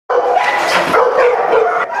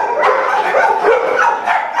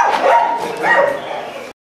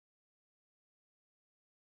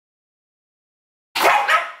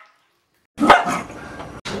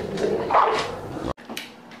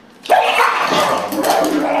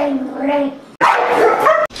All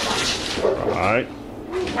right.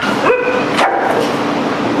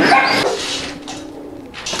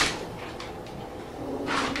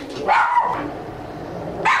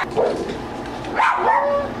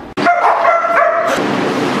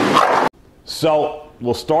 So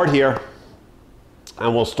we'll start here,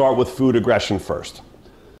 and we'll start with food aggression first.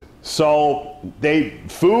 So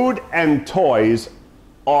food and toys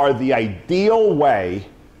are the ideal way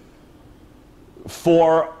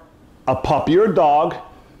for a puppy or dog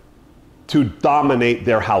to dominate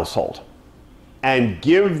their household and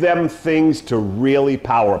give them things to really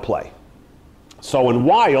power play. So in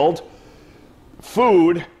wild,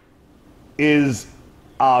 food is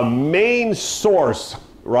a main source,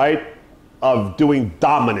 right, of doing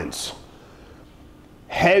dominance.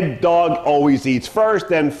 Head dog always eats first,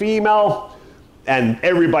 then female, and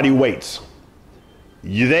everybody waits.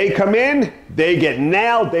 They come in, they get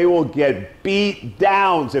nailed, they will get beat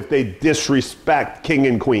downs if they disrespect king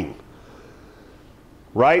and queen.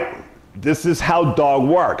 Right? This is how dog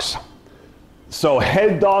works. So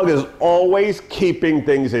head dog is always keeping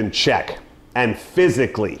things in check, and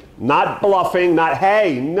physically, not bluffing, not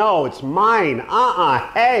hey, no, it's mine,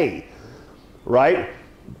 hey, right?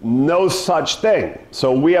 No such thing.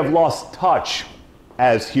 So we have lost touch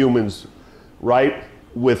as humans, right,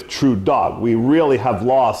 with true dog. We really have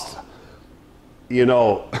lost, you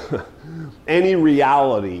know, any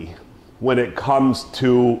reality when it comes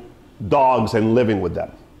to dogs and living with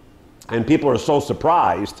them. And people are so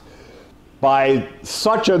surprised by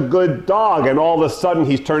such a good dog, and all of a sudden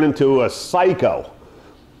he's turned into a psycho.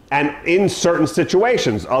 And in certain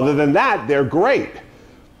situations, other than that, they're great.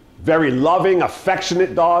 Very loving,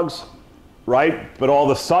 affectionate dogs, right? But all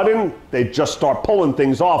of a sudden, they just start pulling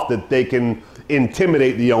things off that they can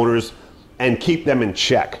intimidate the owners and keep them in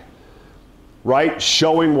check, right?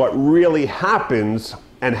 Showing what really happens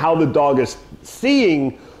and how the dog is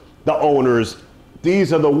seeing the owners.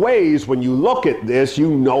 These are the ways when you look at this,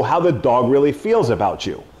 you know how the dog really feels about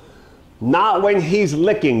you. Not when he's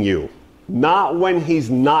licking you, not when he's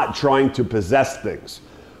not trying to possess things.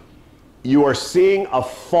 You are seeing a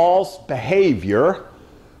false behavior,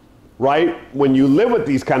 right? When you live with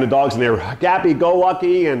these kind of dogs and they're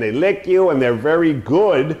happy-go-lucky and they lick you and they're very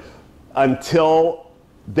good until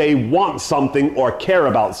they want something or care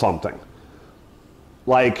about something.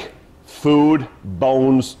 Like food,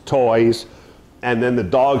 bones, toys, and then the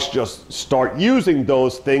dogs just start using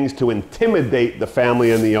those things to intimidate the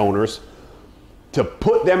family and the owners, to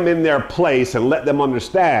put them in their place and let them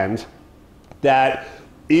understand that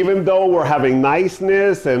even though we're having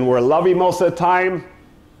niceness and we're lovey most of the time,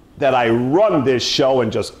 that I run this show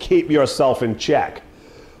and just keep yourself in check,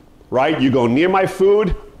 right? You go near my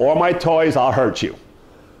food or my toys, I'll hurt you.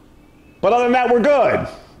 But other than that, we're good,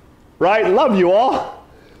 right? Love you all,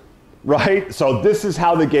 right? So this is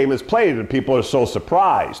how the game is played, and people are so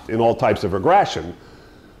surprised in all types of aggression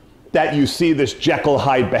that you see this Jekyll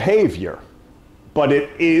Hyde behavior, but it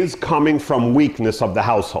is coming from weakness of the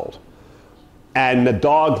household. And the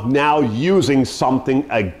dog now using something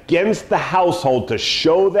against the household to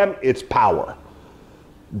show them its power.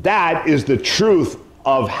 That is the truth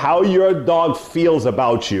of how your dog feels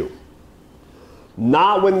about you.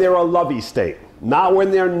 Not when they're a lovey state, not when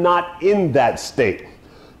they're not in that state,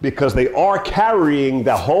 because they are carrying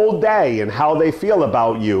the whole day and how they feel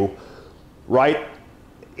about you, right?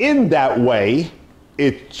 In that way,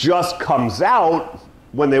 it just comes out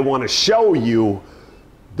when they want to show you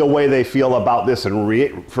the way they feel about this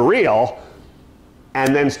and for real,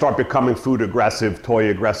 and then start becoming food aggressive, toy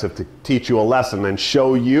aggressive to teach you a lesson and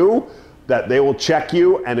show you that they will check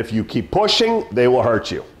you, and if you keep pushing, they will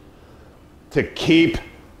hurt you. To keep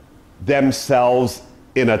themselves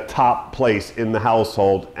in a top place in the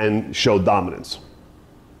household and show dominance.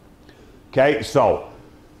 Okay, so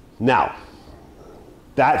now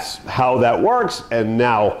that's how that works, and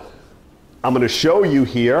now I'm going to show you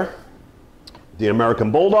here the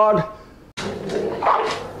American Bulldog,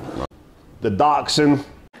 the Dachshund,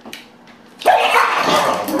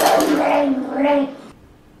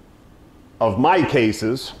 of my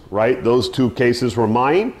cases, right? Those two cases were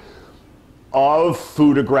mine, of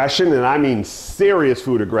food aggression, and I mean serious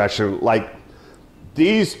food aggression. Like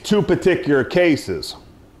these two particular cases,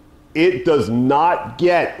 it does not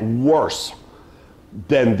get worse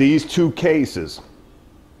than these two cases.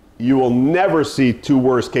 You will never see two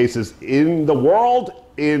worse cases in the world,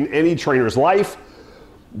 in any trainer's life,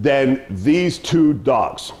 than these two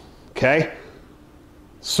dogs, okay?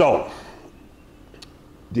 So,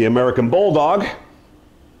 the American Bulldog,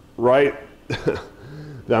 right, that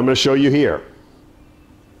I'm gonna show you here.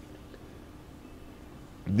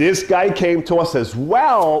 This guy came to us as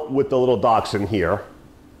well with the little dachshund here.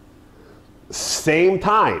 Same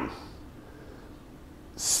time.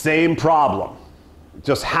 Same problem.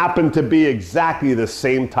 Just happened to be exactly the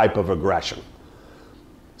same type of aggression.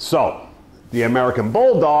 So, the American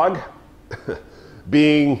Bulldog,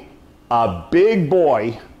 being a big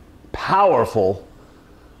boy, powerful,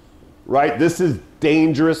 right? This is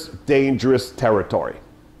dangerous, dangerous territory,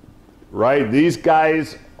 right? These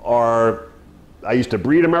guys are, I used to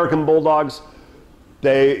breed American Bulldogs.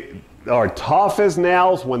 They are tough as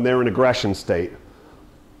nails when they're in aggression state.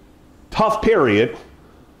 Tough period.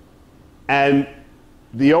 And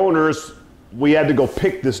the owners, we had to go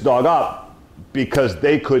pick this dog up because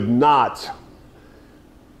they could not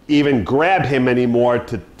even grab him anymore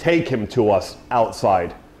to take him to us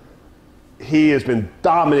outside. He has been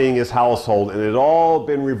dominating his household, and it's all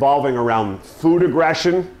been revolving around food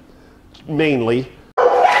aggression, mainly. All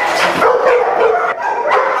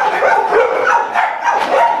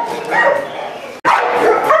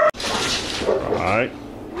right.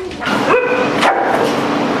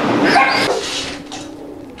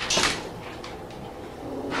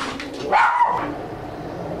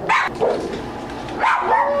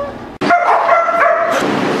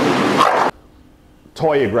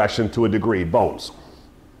 Toy aggression to a degree, bones.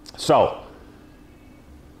 So,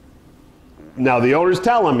 now the owner's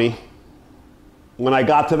telling me, when I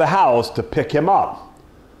got to the house to pick him up,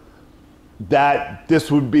 that this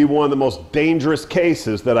would be one of the most dangerous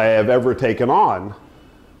cases that I have ever taken on.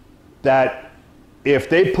 That if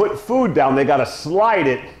they put food down, they got to slide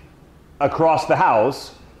it across the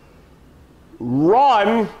house,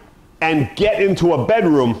 run and get into a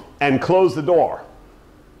bedroom and close the door.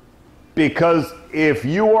 Because if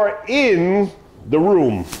you are in the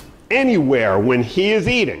room anywhere when he is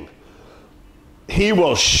eating, he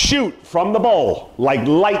will shoot from the bowl like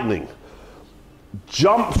lightning,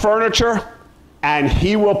 jump furniture, and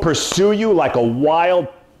he will pursue you like a wild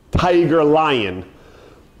tiger lion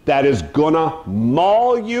that is gonna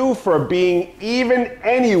maul you for being even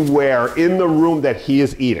anywhere in the room that he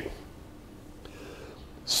is eating.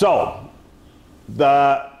 So,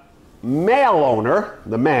 the male owner,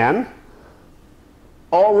 the man,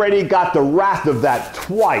 already got the wrath of that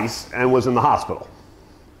twice and was in the hospital.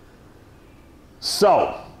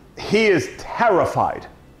 So, he is terrified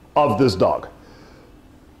of this dog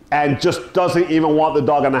and just doesn't even want the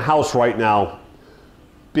dog in the house right now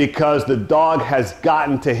because the dog has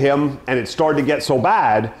gotten to him and it started to get so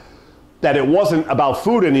bad that it wasn't about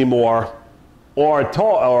food anymore or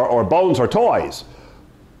bones or toys.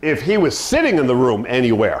 If he was sitting in the room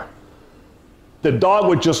anywhere, the dog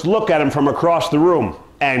would just look at him from across the room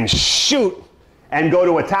and shoot and go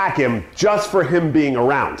to attack him just for him being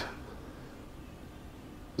around.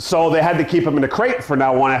 So they had to keep him in a crate for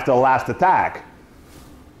now on after the last attack,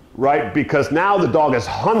 right? Because now the dog is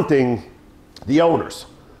hunting the owners,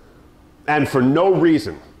 and for no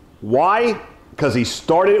reason. Why? Because he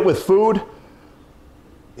started it with food.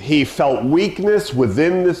 He felt weakness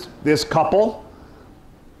within this couple.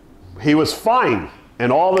 He was fine.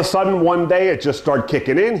 And all of a sudden, one day, it just started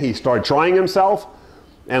kicking in. He started trying himself.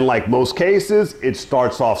 And like most cases, it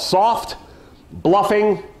starts off soft,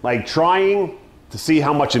 bluffing, like trying to see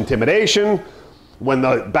how much intimidation. When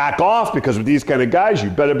they back off, because with these kind of guys, you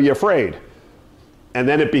better be afraid. And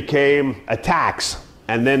then it became attacks.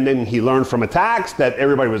 And then he learned from attacks that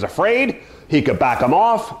everybody was afraid. He could back them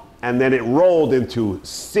off. And then it rolled into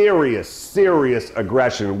serious, serious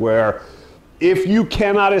aggression where if you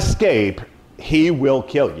cannot escape, he will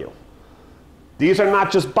kill you. These are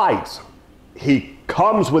not just bites. He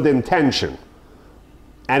comes with intention.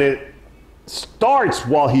 And it starts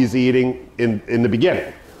while he's eating in the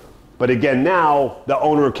beginning. But again, now the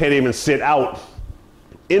owner can't even sit out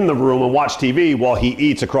in the room and watch TV while he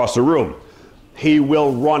eats across the room. He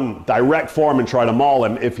will run direct for him and try to maul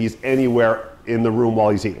him if he's anywhere in the room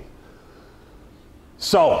while he's eating.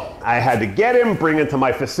 So I had to get him, bring him to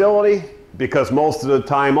my facility, because most of the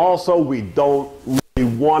time also we don't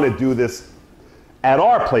really want to do this at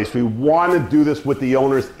our place. We want to do this with the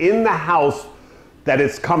owners in the house that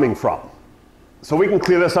it's coming from. So we can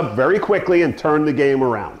clear this up very quickly and turn the game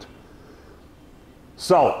around.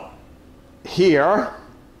 So here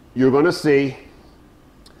you're going to see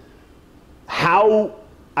how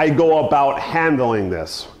I go about handling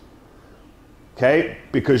this. Okay?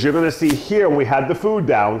 Because you're going to see here when we had the food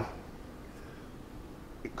down,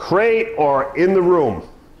 crate or in the room,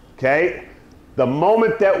 okay? The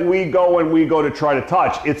moment that we go to try to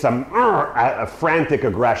touch, it's a frantic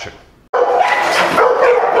aggression. All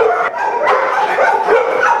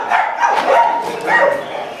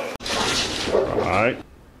right.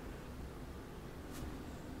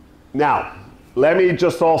 Now, let me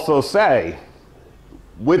just also say,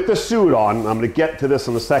 with the suit on, I'm going to get to this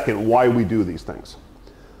in a second, why we do these things.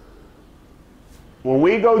 When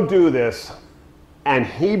we go do this, and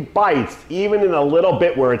he bites, even in a little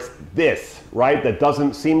bit where it's this, right, that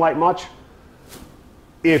doesn't seem like much,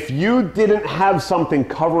 if you didn't have something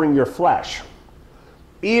covering your flesh,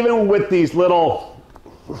 even with these little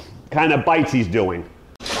kind of bites he's doing,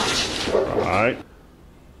 all right,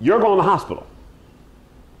 you're going to the hospital.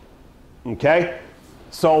 Okay?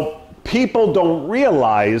 So people don't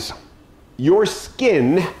realize your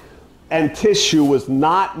skin and tissue was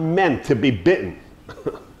not meant to be bitten.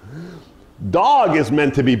 Dog is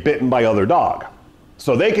meant to be bitten by other dog.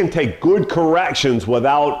 So they can take good corrections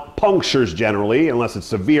without punctures generally, unless it's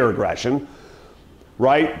severe aggression,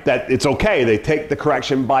 right? That it's okay. They take the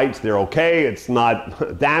correction bites, they're okay, it's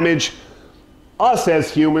not damage. Us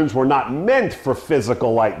as humans, we're not meant for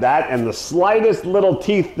physical like that, and the slightest little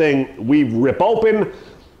teeth thing we rip open,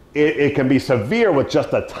 it can be severe with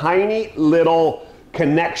just a tiny little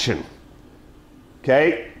connection.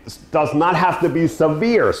 Okay? This does not have to be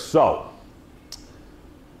severe. So,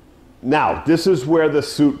 now, this is where the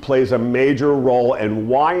suit plays a major role and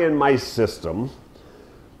why in my system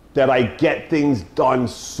that I get things done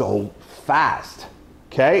so fast,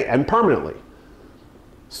 okay, and permanently.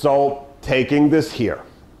 So, taking this here,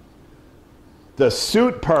 the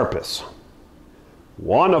suit purpose,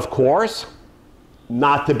 one, of course,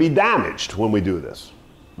 not to be damaged when we do this,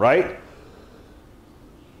 right?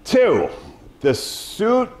 Two, the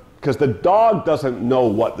suit, because the dog doesn't know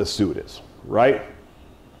what the suit is, right?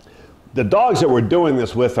 The dogs that we're doing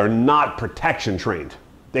this with are not protection trained.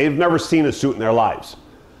 They've never seen a suit in their lives.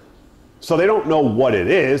 So they don't know what it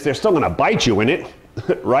is. They're still going to bite you in it,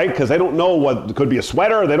 right? Because they don't know what, it could be a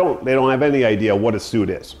sweater. They don't have any idea what a suit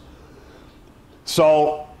is.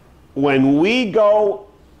 So when we go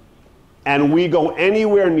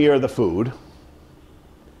anywhere near the food,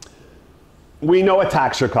 we know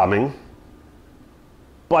attacks are coming.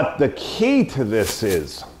 But the key to this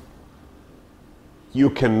is you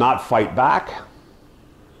cannot fight back.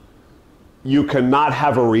 You cannot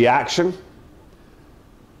have a reaction.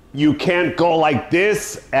 You can't go like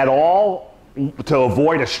this at all to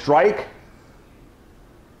avoid a strike.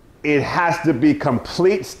 It has to be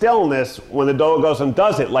complete stillness when the dog goes and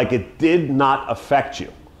does it, like it did not affect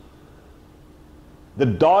you. The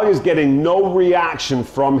dog is getting no reaction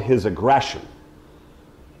from his aggression,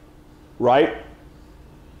 right?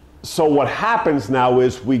 So what happens now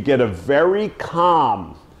is we get a very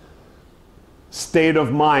calm state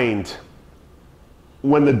of mind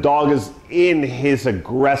when the dog is in his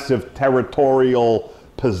aggressive, territorial,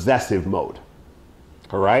 possessive mode.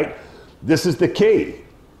 All right? This is the key,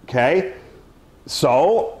 okay?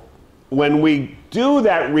 So when we do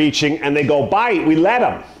that reaching and they go bite, we let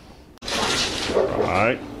them. All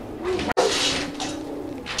right?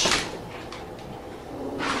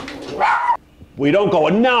 We don't go,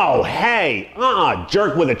 no, hey,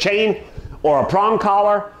 jerk with a chain or a prong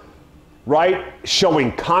collar, right?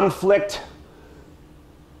 Showing conflict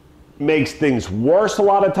makes things worse a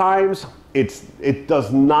lot of times. It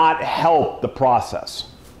does not help the process,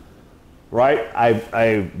 right?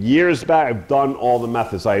 Years back, I've done all the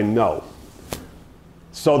methods I know.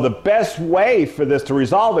 So the best way for this to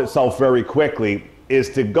resolve itself very quickly is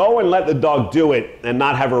to go and let the dog do it and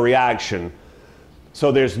not have a reaction. So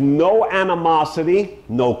there's no animosity,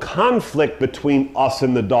 no conflict between us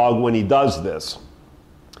and the dog when he does this.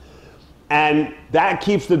 And that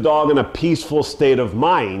keeps the dog in a peaceful state of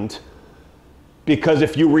mind, because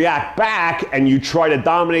if you react back and you try to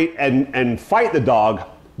dominate and fight the dog,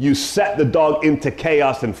 you set the dog into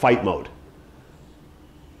chaos and fight mode.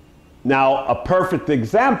 Now, a perfect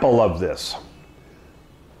example of this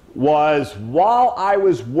was while I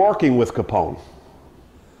was working with Capone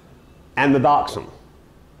and the dachshund.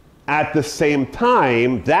 At the same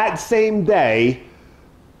time, that same day,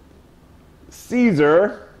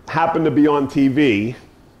 Caesar happened to be on TV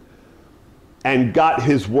and got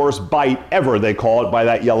his worst bite ever, they call it, by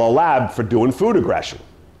that yellow lab for doing food aggression.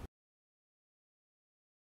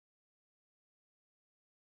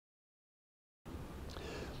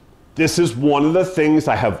 This is one of the things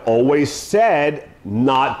I have always said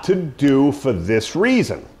not to do for this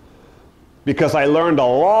reason. Because I learned a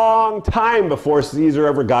long time before Caesar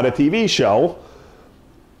ever got a TV show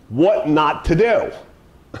what not to do.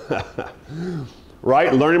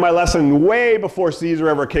 Right? Learning my lesson way before Caesar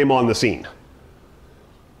ever came on the scene.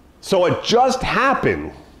 So it just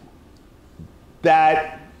happened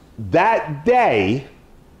that that day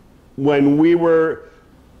when we were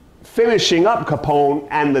finishing up Capone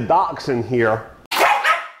and the dachshund here,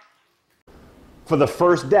 for the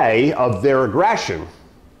first day of their aggression.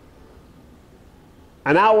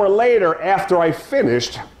 An hour later, after I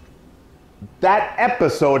finished, that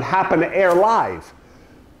episode happened to air live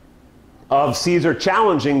of Caesar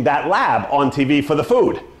challenging that lab on TV for the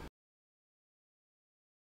food.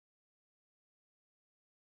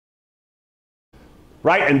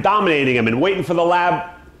 Right? And dominating him and waiting for the lab,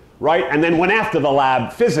 right? And then went after the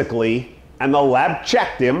lab physically, and the lab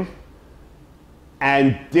checked him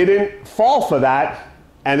and didn't fall for that,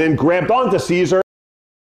 and then grabbed onto Caesar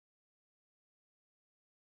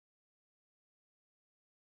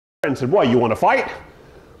and said, "What, you want to fight?"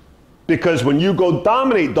 Because when you go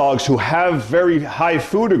dominate dogs who have very high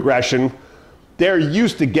food aggression, they're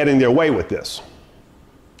used to getting their way with this.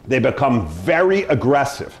 They become very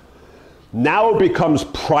aggressive. Now it becomes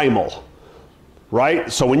primal,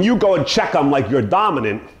 right? So when you go and check them like you're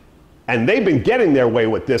dominant, and they've been getting their way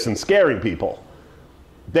with this and scaring people,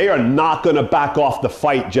 they are not going to back off the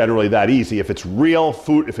fight generally that easy if it's real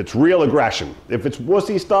food, if it's real aggression. If it's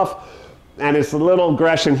wussy stuff and it's a little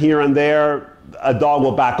aggression here and there, a dog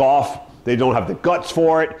will back off. They don't have the guts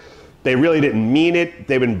for it. They really didn't mean it.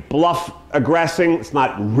 They've been bluff aggressing. It's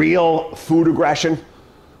not real food aggression.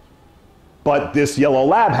 But this yellow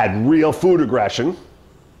lab had real food aggression.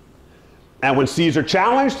 And when Caesar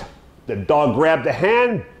challenged, the dog grabbed the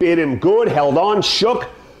hand, bit him good, held on, shook,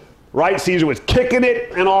 right? Caesar was kicking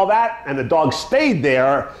it and all that, and the dog stayed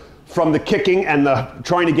there from the kicking and the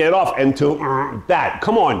trying to get it off and to that.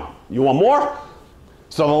 Come on, you want more?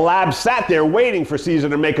 So the lab sat there waiting for Caesar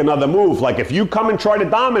to make another move. Like, if you come and try to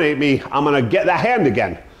dominate me, I'm gonna get that hand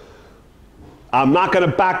again. I'm not going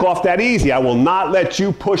to back off that easy. I will not let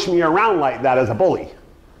you push me around like that as a bully.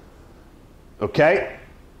 Okay?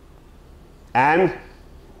 And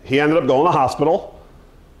he ended up going to the hospital.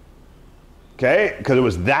 Okay? Because it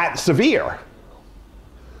was that severe.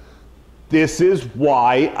 This is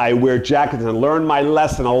why I wear jackets, and I learned my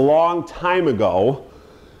lesson a long time ago.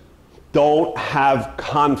 Don't have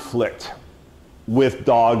conflict with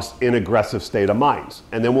dogs in aggressive state of minds.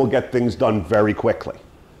 And then we'll get things done very quickly.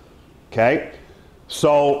 Okay?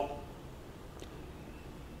 So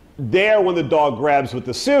there, when the dog grabs with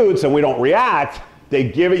the suits and we don't react, they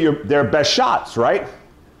give it their best shots, right?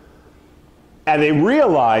 And they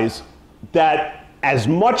realize that as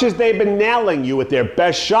much as they've been nailing you with their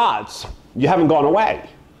best shots, you haven't gone away.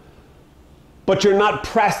 But you're not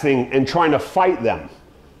pressing and trying to fight them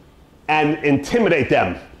and intimidate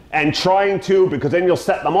them and trying to, because then you'll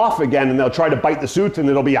set them off again and they'll try to bite the suits and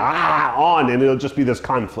it'll be on, and it'll just be this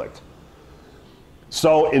conflict.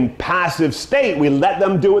 So in passive state, we let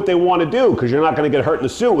them do what they want to do, because you're not going to get hurt in the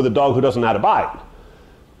suit with a dog who doesn't know how to bite.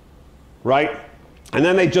 Right? And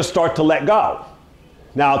then they just start to let go.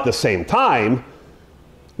 Now at the same time,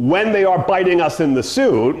 when they are biting us in the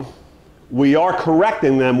suit, we are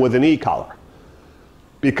correcting them with an e-collar.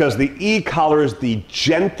 Because the e-collar is the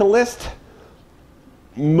gentlest,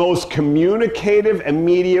 most communicative,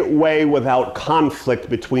 immediate way without conflict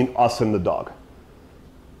between us and the dog.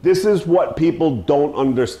 This is what people don't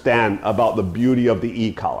understand about the beauty of the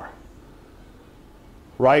e-collar,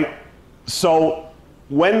 right? So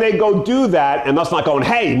when they go do that, and us not going,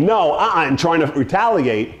 hey, no, and trying to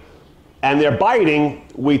retaliate, and they're biting,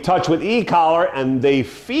 we touch with e-collar, and they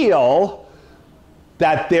feel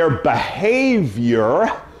that their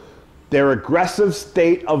behavior, their aggressive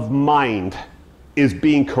state of mind, is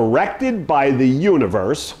being corrected by the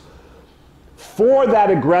universe for that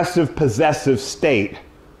aggressive, possessive state,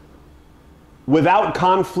 without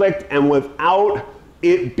conflict and without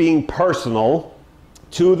it being personal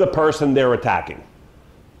to the person they're attacking.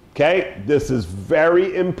 Okay? This is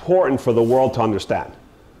very important for the world to understand.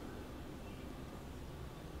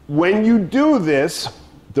 When you do this,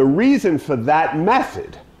 the reason for that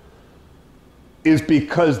method is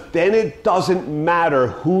because then it doesn't matter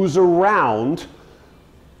who's around,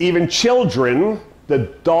 even children, the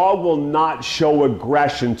dog will not show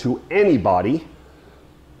aggression to anybody,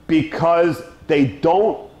 because they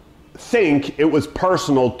don't think it was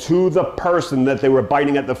personal to the person that they were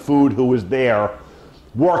biting at the food who was there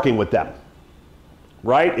working with them,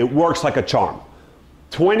 right? It works like a charm.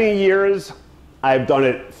 20 years, I've done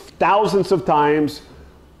it thousands of times,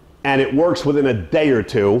 and it works within a day or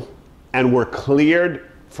two, and we're cleared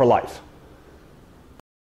for life.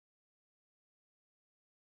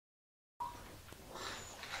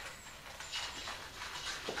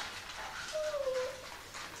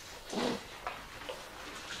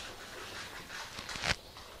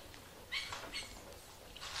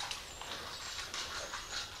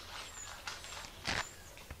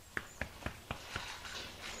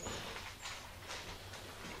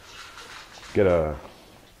 Get a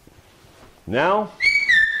Now,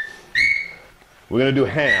 we're gonna do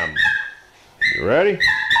ham. You ready?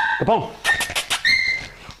 Capone.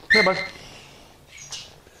 Here, bud.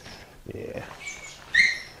 Yeah.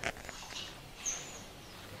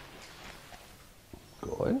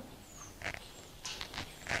 Good.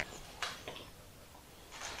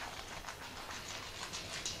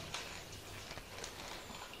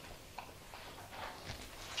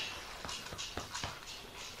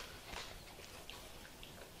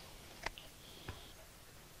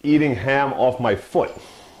 Eating ham off my foot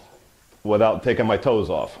without taking my toes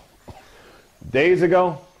off. Days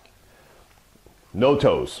ago, no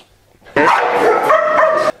toes.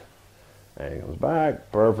 And he goes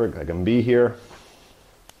back, perfect, I can be here.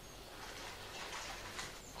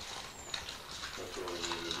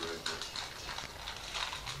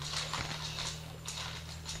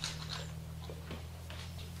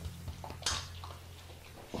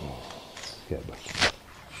 Yeah, buddy.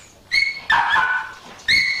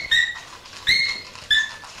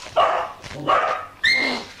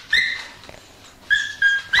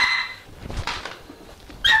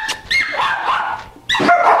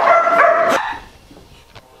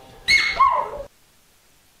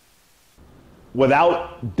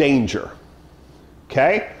 Without danger,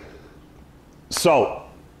 okay? So,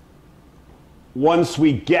 once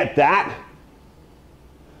we get that,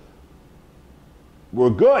 we're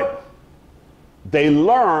good. They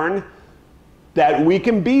learn that we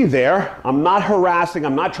can be there. I'm not harassing,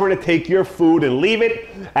 I'm not trying to take your food and leave it,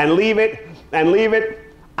 and leave it, and leave it.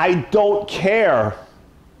 I don't care,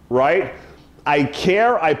 right? I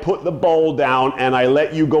care, I put the bowl down, and I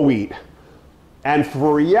let you go eat. And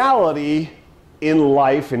for reality, in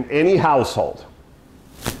life, in any household,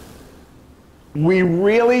 we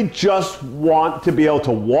really just want to be able to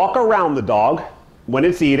walk around the dog when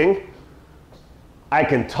it's eating. I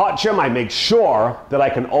can touch them. I make sure that I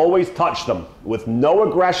can always touch them with no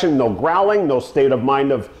aggression, no growling, no state of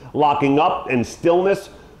mind of locking up and stillness,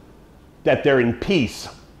 that they're in peace,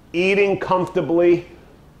 eating comfortably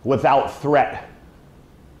without threat.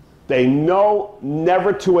 They know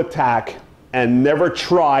never to attack and never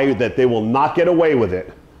try, that they will not get away with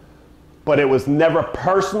it. But it was never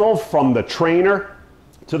personal from the trainer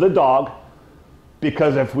to the dog,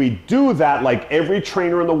 because if we do that like every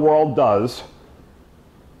trainer in the world does,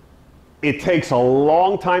 it takes a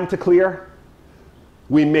long time to clear.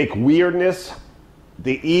 We make weirdness,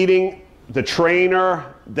 the eating, the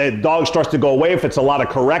trainer, the dog starts to go away if it's a lot of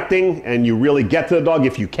correcting, and you really get to the dog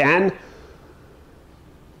if you can,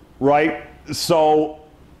 right? So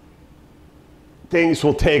things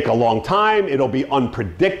will take a long time. It'll be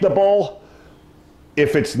unpredictable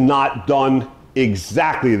if it's not done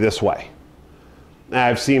exactly this way. And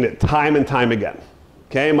I've seen it time and time again.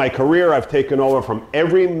 Okay, in my career, I've taken over from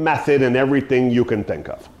every method and everything you can think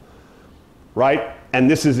of, right?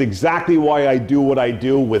 And this is exactly why I do what I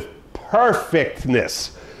do with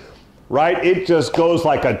perfectness, right? It just goes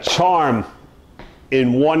like a charm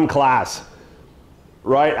in one class.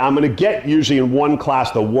 Right, I'm going to get usually in one class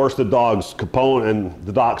the worst of dogs, Capone and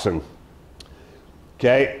the Dachshund.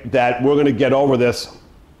 Okay, that we're going to get over this,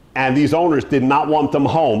 and these owners did not want them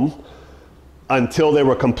home until they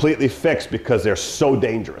were completely fixed because they're so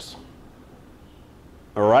dangerous.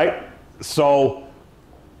 All right, so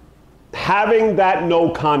having that no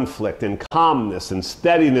conflict and calmness and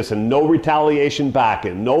steadiness and no retaliation back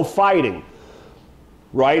and no fighting,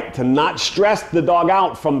 right, to not stress the dog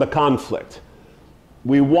out from the conflict.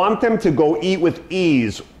 We want them to go eat with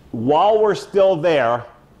ease while we're still there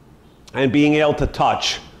and being able to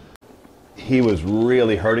touch. He was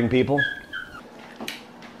really hurting people.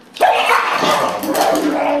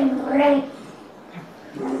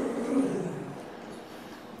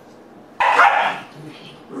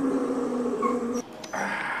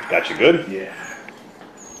 Got you good? Yeah.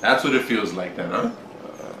 That's what it feels like then, huh?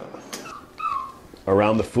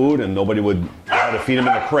 Around the food, and nobody would try to feed him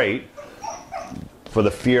in a crate for the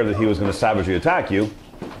fear that he was going to savagely attack you.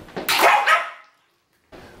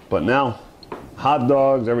 But now, hot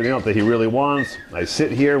dogs, everything else that he really wants. I sit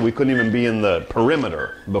here, we couldn't even be in the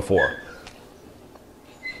perimeter before.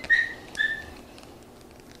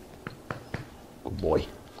 Good boy,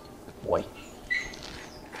 good boy.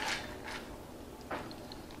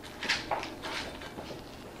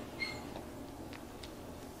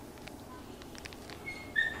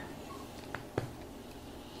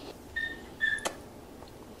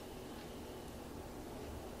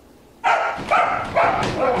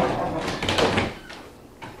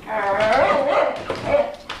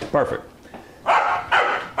 Perfect.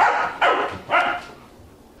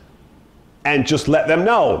 And just let them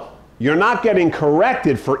know you're not getting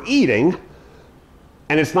corrected for eating,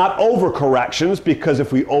 And it's not overcorrections, because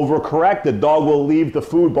if we overcorrect, the dog will leave the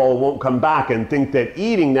food bowl and won't come back and think that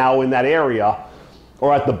eating now in that area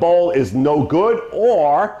or at the bowl is no good.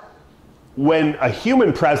 Or when a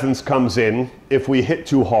human presence comes in, if we hit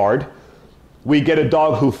too hard, we get a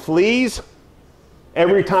dog who flees.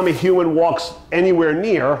 Every time a human walks anywhere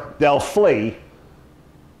near, they'll flee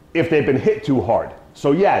if they've been hit too hard.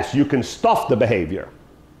 So yes, you can stuff the behavior.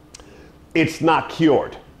 It's not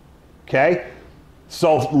cured, okay?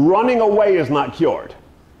 So running away is not cured.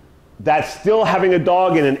 That's still having a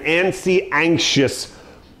dog in an antsy, anxious,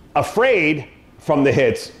 afraid from the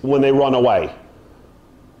hits when they run away.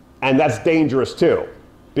 And that's dangerous too,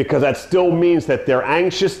 because that still means that they're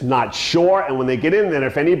anxious, not sure, and when they get in there,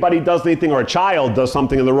 if anybody does anything or a child does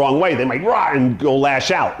something in the wrong way, they might run and go lash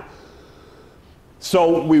out.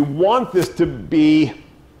 So we want this to be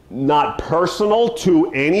not personal to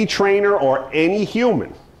any trainer or any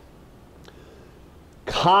human.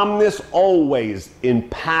 Calmness always in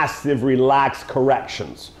passive, relaxed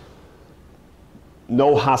corrections.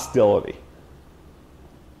 No hostility.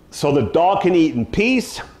 So the dog can eat in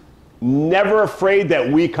peace, never afraid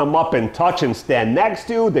that we come up and touch and stand next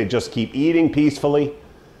to. They just keep eating peacefully.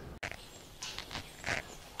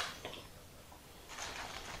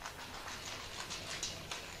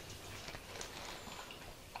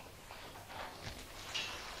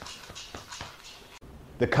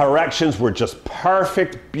 The corrections were just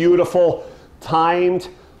perfect, beautiful, timed,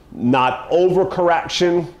 not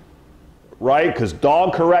overcorrection, right? Because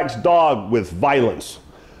dog corrects dog with violence.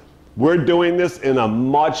 We're doing this in a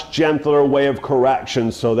much gentler way of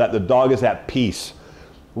correction so that the dog is at peace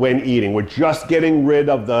when eating. We're just getting rid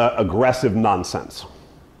of the aggressive nonsense.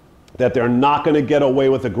 That they're not going to get away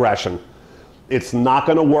with aggression. It's not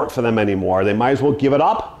going to work for them anymore. They might as well give it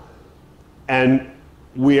up. And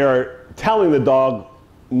we are telling the dog,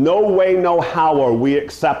 no way, no how are we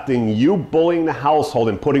accepting you bullying the household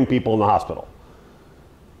and putting people in the hospital.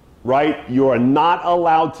 Right? You are not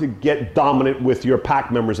allowed to get dominant with your pack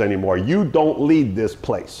members anymore. You don't lead this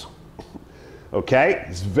place. Okay?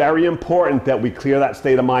 It's very important that we clear that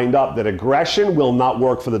state of mind up, that aggression will not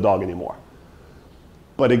work for the dog anymore.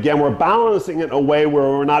 But again, we're balancing it in a way where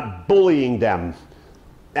we're not bullying them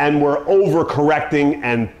and we're overcorrecting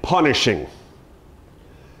and punishing.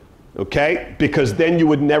 Okay? Because then you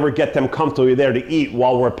would never get them comfortably there to eat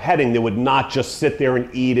while we're petting. They would not just sit there and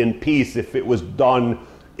eat in peace if it was done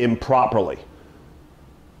improperly.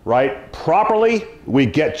 Right? Properly, we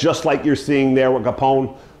get just like you're seeing there with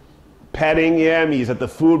Capone. Petting him, he's at the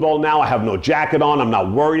food bowl now, I have no jacket on, I'm not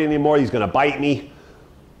worried anymore, he's gonna bite me.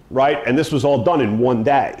 Right? And this was all done in one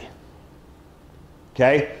day.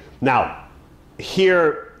 Okay? Now,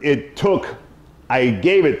 here it took, I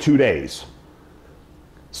gave it 2 days.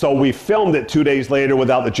 So we filmed it 2 days later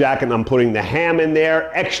without the jacket, and I'm putting the ham in there,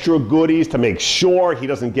 extra goodies to make sure he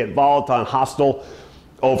doesn't get volatile and hostile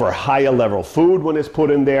over higher level food when it's put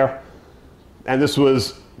in there. And this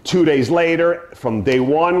was 2 days later from day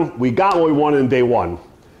one. We got what we wanted in day one.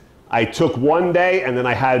 I took 1 day and then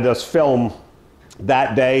I had us film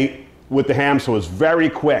that day with the ham, so it was very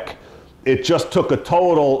quick. It just took a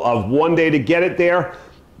total of 1 day to get it there,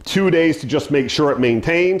 2 days to just make sure it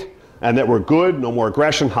maintained and that we're good, no more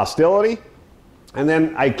aggression, hostility. And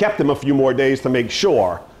then I kept them a few more days to make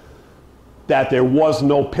sure that there was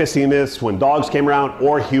no pissiness when dogs came around,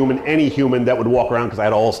 or human, any human that would walk around, because I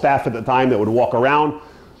had a whole staff at the time that would walk around.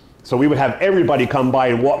 So we would have everybody come by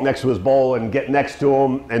and walk next to his bowl and get next to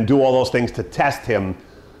him and do all those things to test him,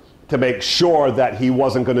 to make sure that he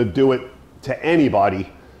wasn't going to do it to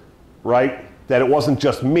anybody, right? That it wasn't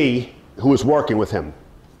just me who was working with him.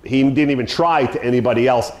 He didn't even try to anybody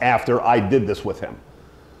else after I did this with him.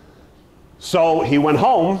 So he went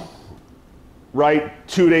home, right,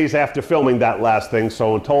 2 days after filming that last thing.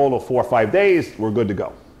 So in total, 4 or 5 days, we're good to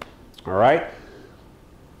go. All right?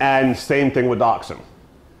 And same thing with Dachshund.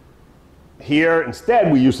 Here,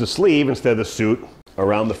 instead, we used the sleeve instead of the suit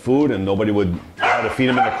around the food, and nobody would try to feed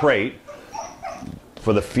him in a crate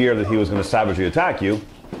for the fear that he was going to savagely attack you.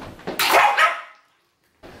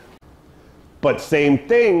 But same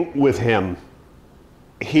thing with him.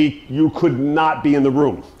 You could not be in the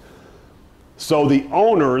room. So the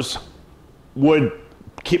owners would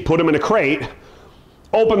put him in a crate,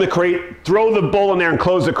 open the crate, throw the bowl in there and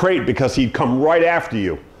close the crate, because he'd come right after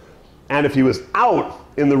you. And if he was out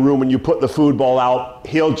in the room and you put the food bowl out,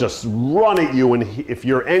 he'll just run at you. And if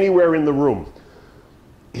you're anywhere in the room,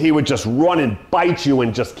 he would just run and bite you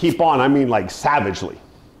and just keep on, I mean like savagely.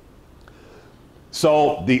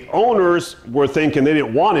 So the owners were thinking they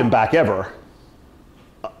didn't want him back ever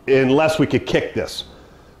unless we could kick this,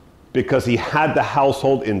 because he had the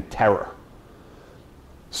household in terror.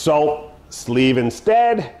 So sleeve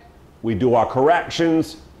instead, we do our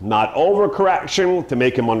corrections, not overcorrection, to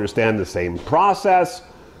make him understand the same process,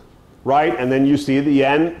 right? And then you see at the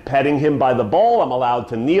end, petting him by the bowl. I'm allowed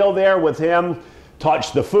to kneel there with him,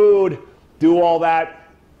 touch the food, do all that,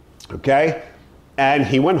 okay? And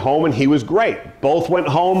he went home and he was great. Both went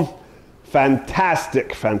home,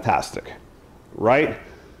 fantastic, fantastic, right?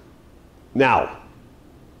 Now,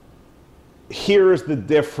 here's the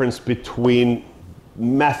difference between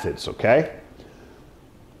methods, okay?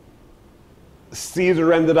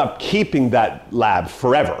 Caesar ended up keeping that lab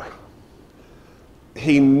forever.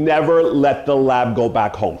 He never let the lab go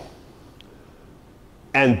back home.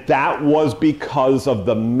 And that was because of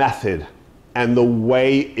the method and the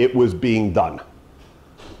way it was being done.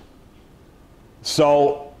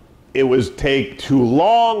 So it was take too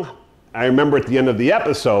long. I remember at the end of the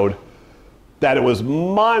episode that it was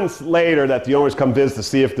months later that the owners come visit to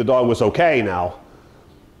see if the dog was okay now.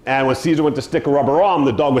 And when Caesar went to stick a rubber arm,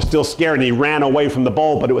 the dog was still scared and he ran away from the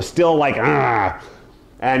bowl, but it was still like, ah.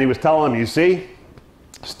 And he was telling him, you see,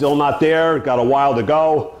 still not there, got a while to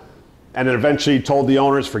go. And then eventually told the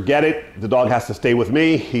owners, forget it, the dog has to stay with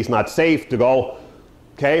me, he's not safe to go.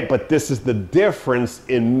 Okay, but this is the difference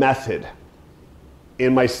in method.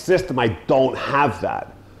 In my system, I don't have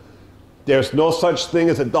that. There's no such thing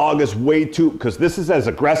as a dog is way too, because this is as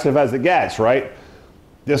aggressive as it gets, right?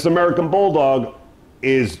 This American Bulldog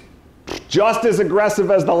is just as aggressive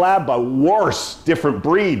as the lab, but worse, different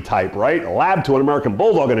breed type, right? A lab to an American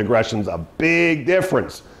Bulldog in aggression is a big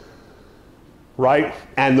difference, right?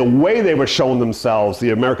 And the way they were showing themselves, the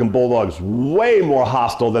American Bulldog's way more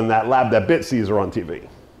hostile than that lab that bit Caesar on TV,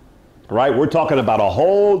 right? We're talking about a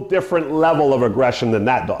whole different level of aggression than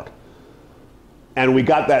that dog. And we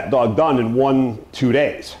got that dog done in 1-2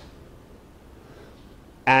 days.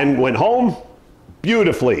 And went home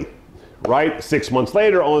beautifully. Right? 6 months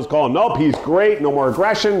later, owners call him, nope, he's great, no more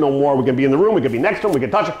aggression, no more, we can be in the room, we can be next to him, we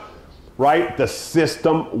can touch him. Right? The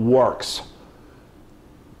system works.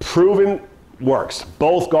 Proven works.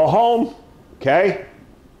 Both go home, okay?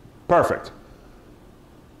 Perfect.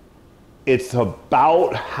 It's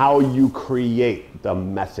about how you create the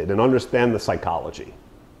method and understand the psychology.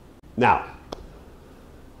 Now,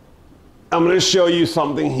 I'm going to show you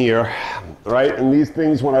something here, right? And these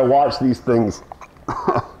things, when I watch these things,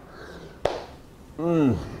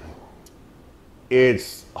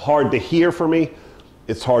 it's hard to hear for me.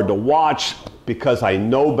 It's hard to watch because I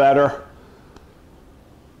know better.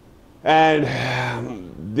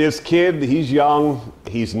 And this kid, he's young,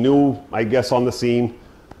 he's new, I guess, on the scene.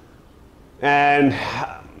 And,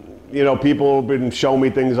 you know, people have been showing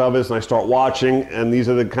me things of this and I start watching, and these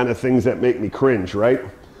are the kind of things that make me cringe, right?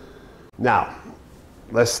 Now,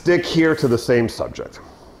 let's stick here to the same subject.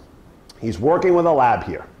 He's working with a lab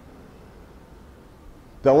here.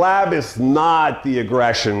 The lab is not the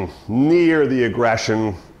aggression, near the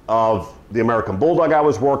aggression of the American Bulldog I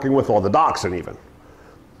was working with, or the Dachshund even.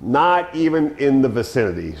 Not even in the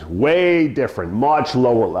vicinity. Way different, much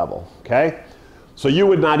lower level, okay? So you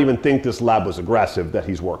would not even think this lab was aggressive that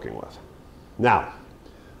he's working with. Now,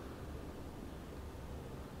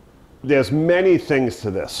 there's many things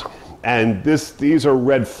to this. And these are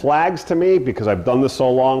red flags to me because I've done this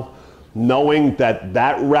so long, knowing that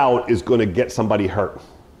that route is going to get somebody hurt.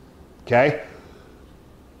 Okay?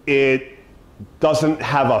 It doesn't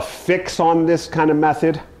have a fix on this kind of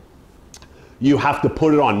method. You have to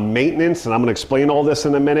put it on maintenance, and I'm going to explain all this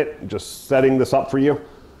in a minute, just setting this up for you.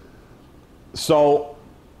 So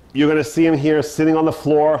you're going to see him here sitting on the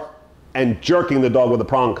floor and jerking the dog with a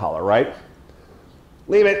prong collar, right?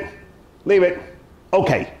 Leave it,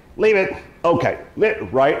 okay, leave it, okay,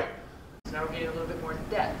 right? So now we're getting a little bit more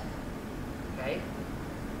depth, okay?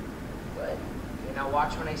 Good. Okay, now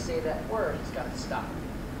watch when I say that word, it's got to stop.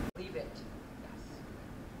 Leave it. Yes.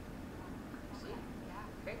 See?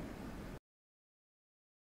 Yeah. Okay.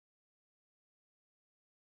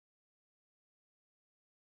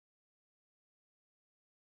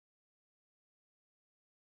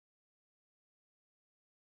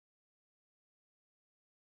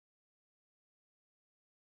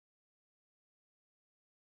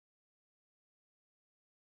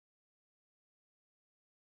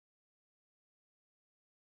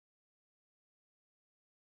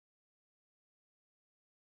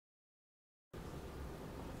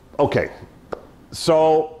 Okay,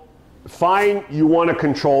 so fine, you want to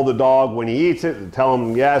control the dog when he eats it, tell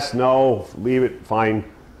him yes, no, leave it, fine.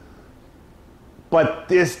 But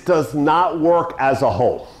this does not work as a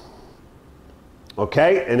whole.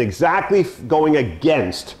 Okay, and exactly going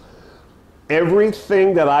against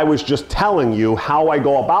everything that I was just telling you how I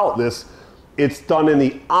go about this, it's done in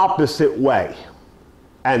the opposite way.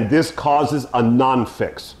 And this causes a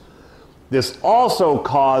non-fix. This also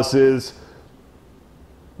causes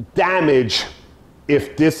damage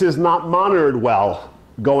if this is not monitored well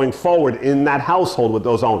going forward in that household with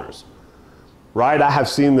those owners. Right? I have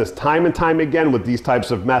seen this time and time again with these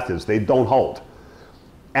types of methods. They don't hold.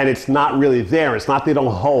 And it's not really there. It's not they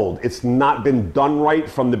don't hold. It's not been done right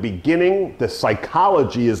from the beginning. The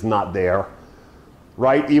psychology is not there,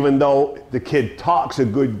 right? Even though the kid talks a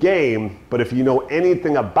good game, but if you know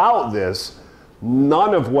anything about this,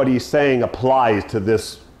 none of what he's saying applies to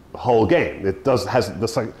this whole game. It does has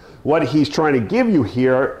the what he's trying to give you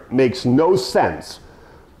here makes no sense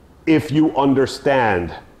if you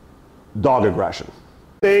understand dog aggression.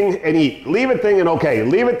 Thing and eat. Leave it thing and okay.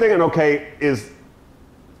 Leave it thing and okay is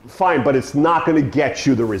fine, but it's not going to get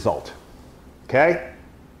you the result. Okay?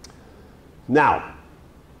 Now,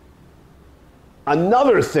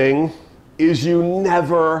 another thing is you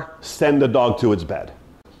never send a dog to its bed.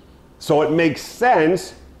 So it makes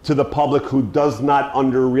sense to the public who does not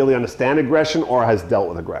really understand aggression or has dealt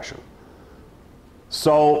with aggression.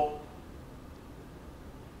 So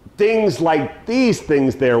things like these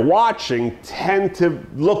things they're watching tend to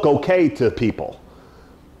look okay to people.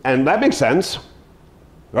 And that makes sense.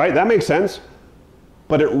 Right? That makes sense.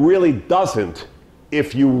 But it really doesn't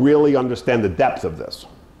if you really understand the depth of this.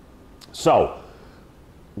 So,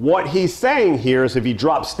 what he's saying here is if you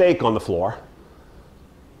drop steak on the floor,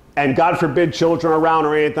 and God forbid children around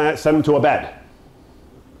or anything like that, send them to a bed.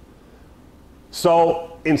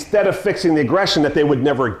 So, instead of fixing the aggression that they would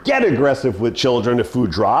never get aggressive with children if food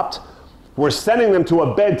dropped, we're sending them to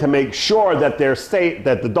a bed to make sure that they're safe,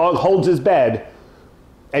 that the dog holds his bed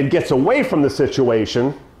and gets away from the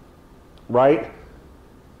situation, right?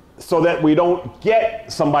 So that we don't get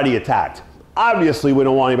somebody attacked. Obviously, we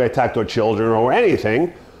don't want anybody attacked or children or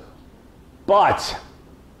anything, but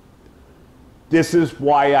this is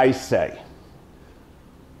why I say,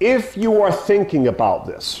 if you are thinking about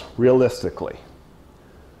this realistically,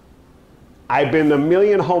 I've been in a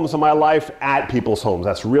million homes in my life at people's homes.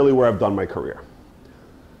 That's really where I've done my career.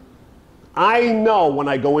 I know when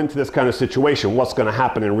I go into this kind of situation what's going to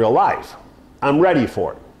happen in real life. I'm ready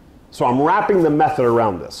for it. So I'm wrapping the method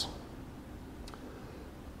around this.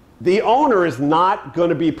 The owner is not going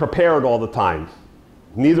to be prepared all the time.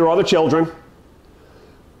 Neither are the children.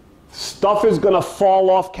 Stuff is going to fall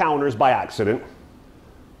off counters by accident.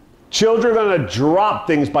 Children are going to drop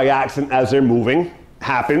things by accident as they're moving.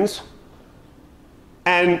 Happens.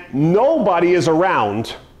 And nobody is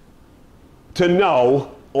around to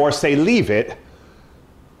know or say leave it,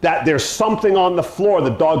 that there's something on the floor the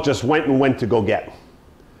dog just went to go get.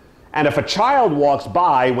 And if a child walks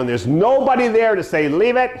by when there's nobody there to say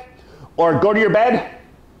leave it or go to your bed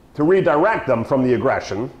to redirect them from the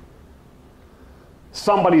aggression,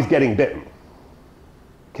 somebody's getting bitten.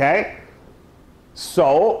 Okay?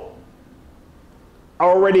 So,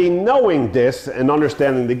 already knowing this and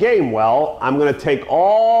understanding the game well, I'm going to take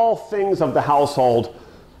all things of the household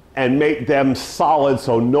and make them solid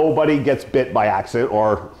so nobody gets bit by accident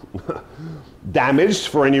or damaged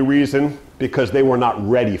for any reason because they were not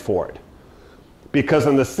ready for it. Because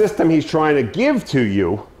in the system he's trying to give to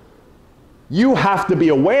you, you have to be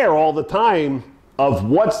aware all the time of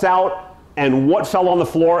what's out and what fell on the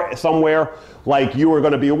floor somewhere, like you were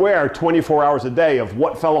going to be aware 24 hours a day of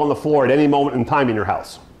what fell on the floor at any moment in time in your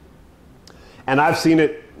house. And I've seen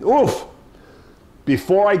it,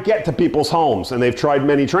 before I get to people's homes, and they've tried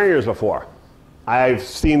many trainers before. I've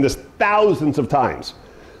seen this thousands of times.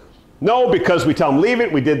 No, because we tell them leave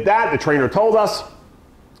it, we did that, the trainer told us.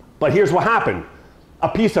 But here's what happened. A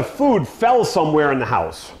piece of food fell somewhere in the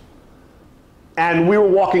house. And we were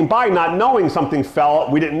walking by not knowing something fell.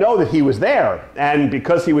 We didn't know that he was there. And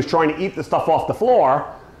because he was trying to eat the stuff off the floor,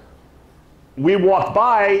 we walked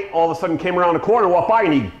by, all of a sudden came around the corner, walked by,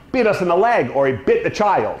 and he bit us in the leg, or he bit the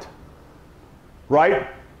child. Right?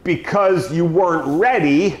 Because you weren't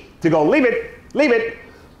ready to go, leave it,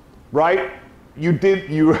 right?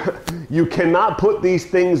 You cannot put these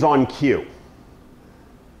things on cue.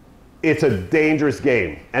 It's a dangerous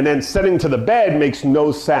game. And then sending to the bed makes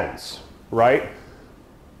no sense, right?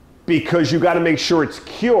 Because you got to make sure it's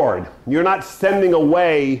cured. You're not sending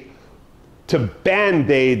away to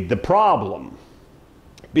band-aid the problem.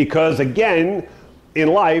 Because again, in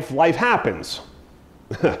life happens.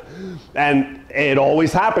 And it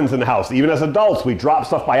always happens in the house. Even as adults, we drop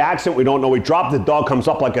stuff by accident. We don't know we dropped. The dog comes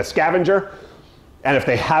up like a scavenger. And if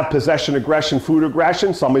they have possession aggression, food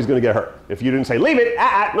aggression, somebody's going to get hurt. If you didn't say, leave it,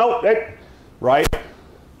 no, right?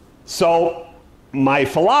 So my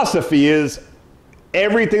philosophy is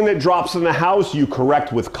everything that drops in the house, you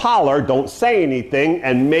correct with collar, don't say anything,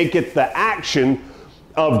 and make it the action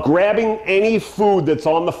of grabbing any food that's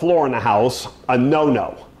on the floor in the house, a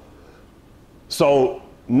no-no. So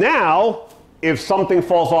now, if something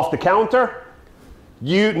falls off the counter,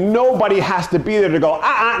 nobody has to be there to go,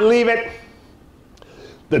 leave it.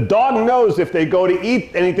 The dog knows if they go to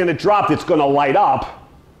eat anything that dropped, it's going to light up,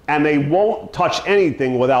 and they won't touch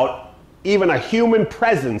anything without even a human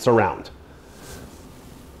presence around.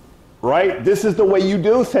 Right? This is the way you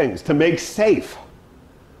do things to make safe.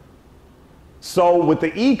 So with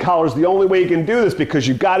the e-collars, the only way you can do this, because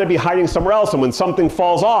you've got to be hiding somewhere else, and when something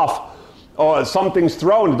falls off, or something's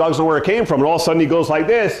thrown, the dog doesn't know where it came from, and all of a sudden he goes like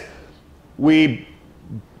this, we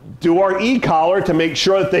do our e-collar to make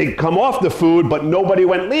sure that they come off the food, but nobody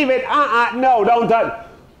went, leave it, no, don't touch.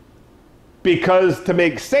 Because to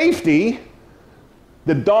make safety,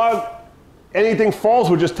 the dog, anything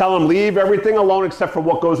falls, we'll just tell them, leave everything alone except for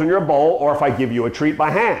what goes in your bowl, or if I give you a treat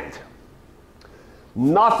by hand.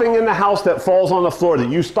 Nothing in the house that falls on the floor that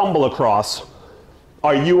you stumble across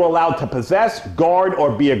are you allowed to possess, guard,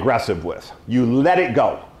 or be aggressive with. You let it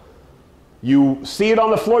go. You see it on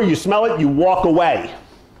the floor, you smell it, you walk away.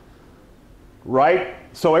 Right?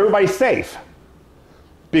 So everybody's safe.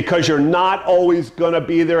 Because you're not always going to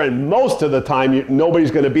be there, and most of the time nobody's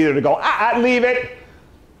going to be there to go, leave it.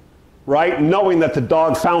 Right? Knowing that the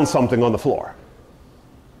dog found something on the floor.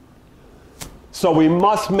 So we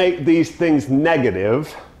must make these things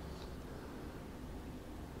negative,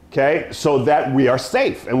 okay, so that we are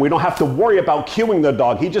safe and we don't have to worry about cueing the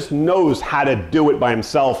dog. He just knows how to do it by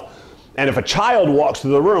himself. And if a child walks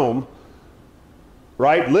through the room,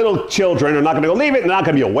 right, little children are not going to go, leave it, they're not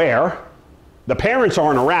going to be aware. The parents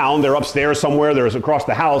aren't around, they're upstairs somewhere, they're across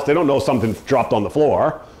the house, they don't know something's dropped on the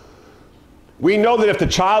floor. We know that if the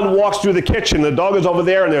child walks through the kitchen, the dog is over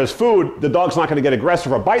there and there's food, the dog's not going to get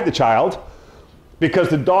aggressive or bite the child, because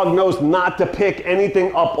the dog knows not to pick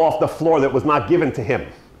anything up off the floor that was not given to him.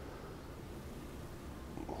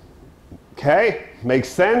 Okay, makes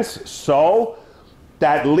sense? So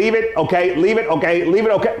that leave it, okay, leave it, okay, leave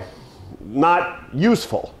it, okay, not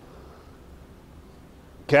useful.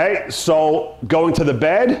 Okay, so going to the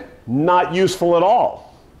bed, not useful at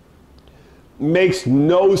all. Makes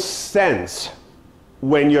no sense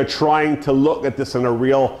when you're trying to look at this in a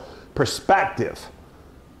real perspective.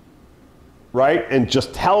 Right? And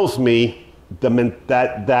just tells me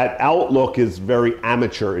that outlook is very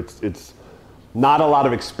amateur. It's not a lot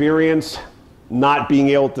of experience, not being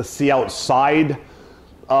able to see outside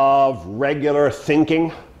of regular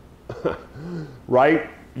thinking. Right?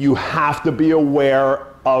 You have to be aware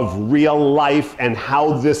of real life and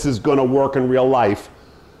how this is going to work in real life,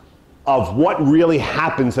 of what really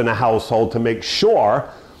happens in a household, to make sure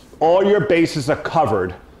all your bases are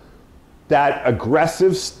covered, that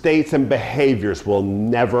aggressive states and behaviors will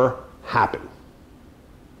never happen.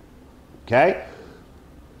 Okay?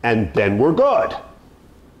 And then we're good.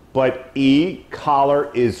 But e-collar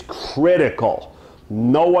is critical.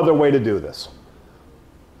 No other way to do this.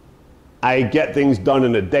 I get things done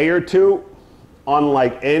in a day or two,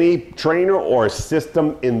 unlike any trainer or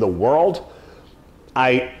system in the world.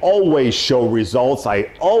 I always show results. I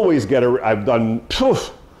always get I've done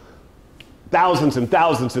thousands and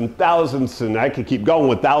thousands and thousands, and I could keep going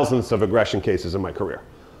with thousands of aggression cases in my career.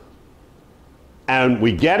 And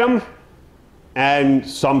we get them, and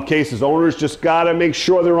some cases owners just got to make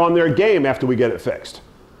sure they're on their game after we get it fixed.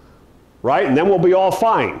 Right? And then we'll be all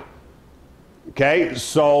fine. Okay?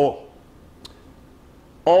 So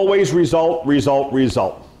always result, result,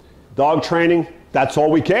 result. Dog training, that's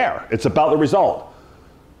all we care. It's about the result.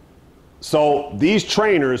 So these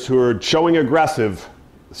trainers who are showing aggressive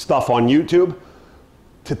stuff on YouTube,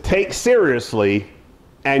 to take seriously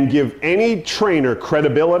and give any trainer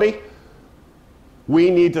credibility,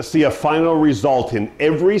 we need to see a final result in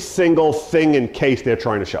every single thing and case they're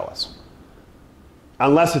trying to show us.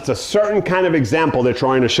 Unless it's a certain kind of example they're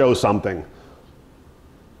trying to show something.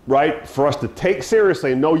 Right? For us to take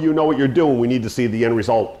seriously and know you know what you're doing, we need to see the end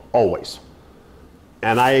result always.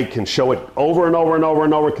 And I can show it over and over and over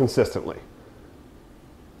and over consistently.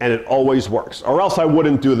 And it always works. Or else I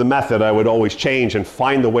wouldn't do the method. I would always change and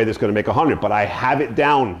find the way that's going to make 100. But I have it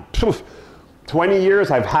down. 20 years,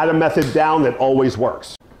 I've had a method down that always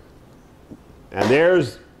works. And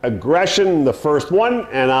there's aggression, the first one,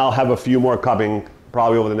 and I'll have a few more coming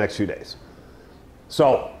probably over the next few days.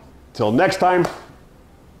 So, till next time,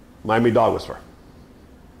 Miami Dog Whisperer.